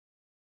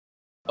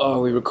Oh, are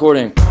we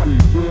recording?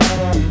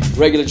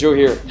 Regular Joe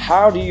here.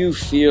 How do you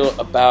feel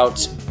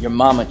about your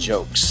mama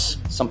jokes?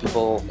 Some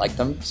people like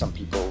them, some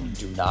people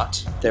do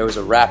not. There was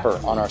a rapper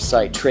on our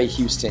site, Trey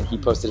Houston. He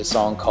posted a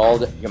song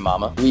called Your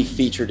Mama. We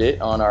featured it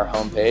on our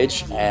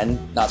homepage, and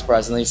not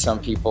surprisingly, some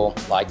people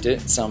liked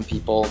it, some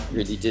people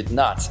really did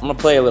not. I'm gonna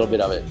play a little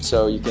bit of it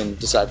so you can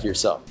decide for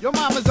yourself. Your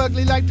mama's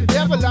ugly like the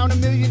devil on a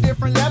million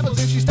different levels,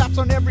 and she stops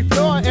on every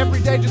floor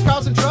every day just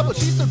causing trouble.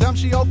 She's so dumb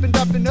she opened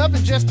up an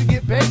oven just to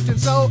get baked, and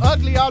so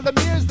ugly all the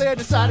mirrors there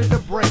decided to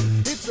break.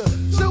 It's a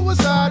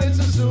suicide, it's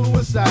a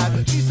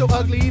suicide. She's so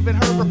ugly even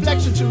her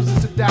reflection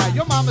chooses to die.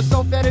 Your mama's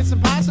so fat it's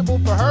impossible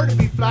for her to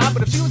be fly,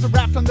 but if she was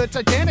wrapped on the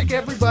Titanic,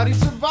 everybody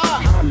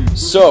survived.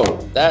 So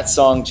that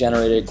song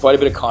generated quite a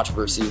bit of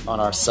controversy on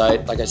our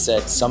site. Like I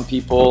said, some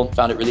people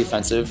found it really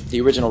offensive.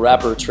 The original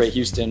rapper, Trey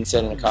Houston,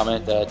 said in a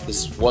comment that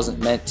this wasn't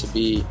meant to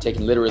be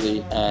taken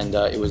literally, and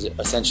it was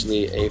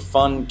essentially a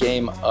fun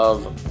game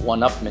of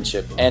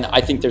one-upmanship. And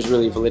I think there's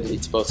really validity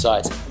to both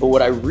sides. But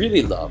what I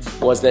really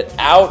love was that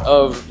out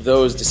of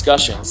those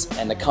discussions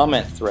and the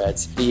comment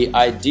threads, the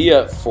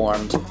idea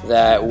formed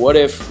that what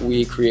if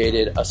we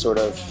created a sort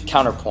of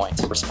counterpoint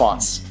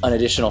response, an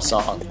additional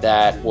song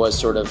that was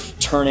sort of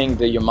turning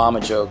the Your Mama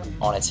joke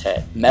on its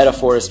head.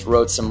 Metaphorist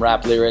wrote some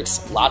rap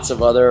lyrics, lots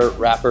of other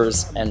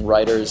rappers and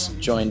writers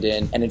joined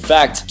in, and in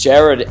fact,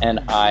 Jared and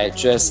I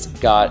just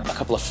got a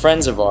couple of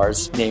friends of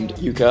ours named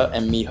Yuka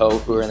and Miho,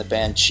 who are in the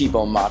band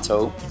Cibo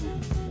Matto,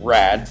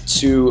 rad,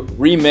 to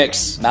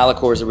remix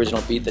Malacor's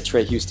original beat that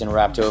Trey Houston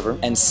rapped over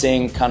and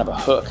sing kind of a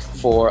hook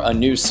for a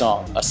new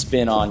song, a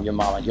spin on Your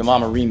Mama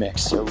remix.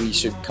 So we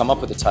should come up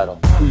with a title.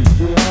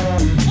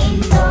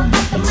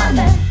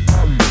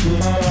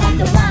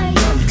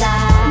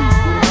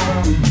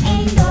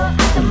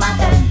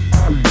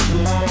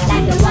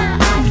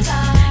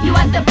 You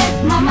are the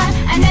best mama,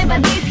 I never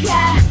this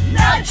year.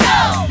 No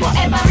joke.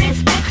 Forever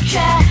respect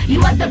ya.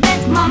 You are the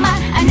best mama,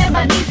 I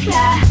never this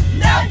year.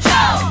 No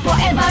joke.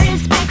 Forever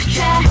respect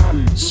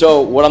ya.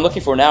 So what I'm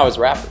looking for now is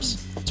rappers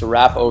to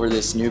rap over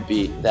this new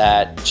beat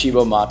that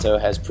Cibo Matto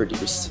has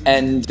produced.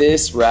 And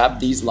this rap,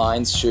 these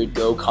lines should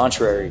go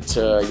contrary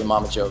to Your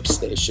Mama jokes.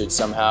 They should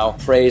somehow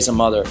praise a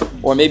mother,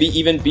 or maybe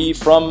even be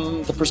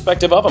from the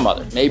perspective of a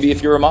mother. Maybe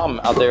if you're a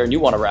mom out there and you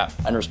want to rap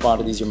and respond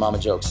to these Your Mama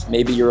jokes,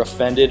 maybe you're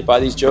offended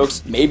by these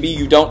jokes, maybe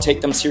you don't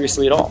take them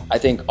seriously at all. I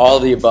think all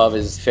of the above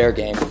is fair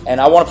game,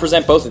 and I want to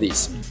present both of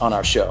these on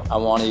our show. I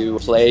want to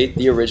play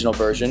the original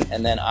version,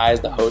 and then I as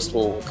the host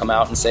will come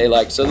out and say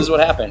like, so this is what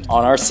happened.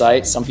 On our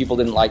site, some people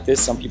didn't like this,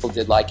 some people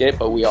did like it,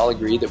 but we all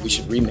agreed that we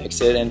should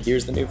remix it, and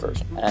here's the new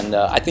version. And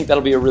I think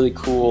that'll be a really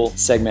cool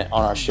segment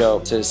on our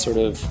show to sort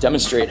of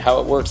demonstrate how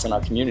it works in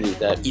our community,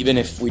 that even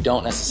if we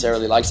don't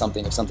necessarily like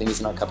something, if something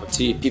isn't our cup of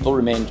tea, people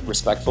remained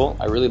respectful.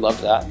 I really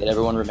loved that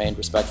everyone remained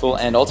respectful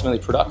and ultimately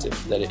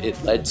productive, that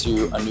it led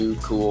to a new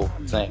cool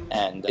thing.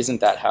 And isn't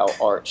that how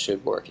art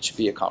should work? It should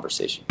be a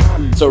conversation.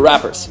 So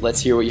rappers, let's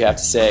hear what you have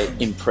to say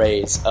in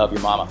praise of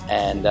Your Mama,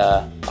 and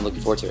I'm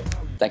looking forward to it.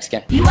 Thanks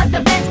again. You are the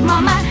best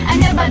mama, I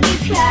never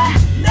this year.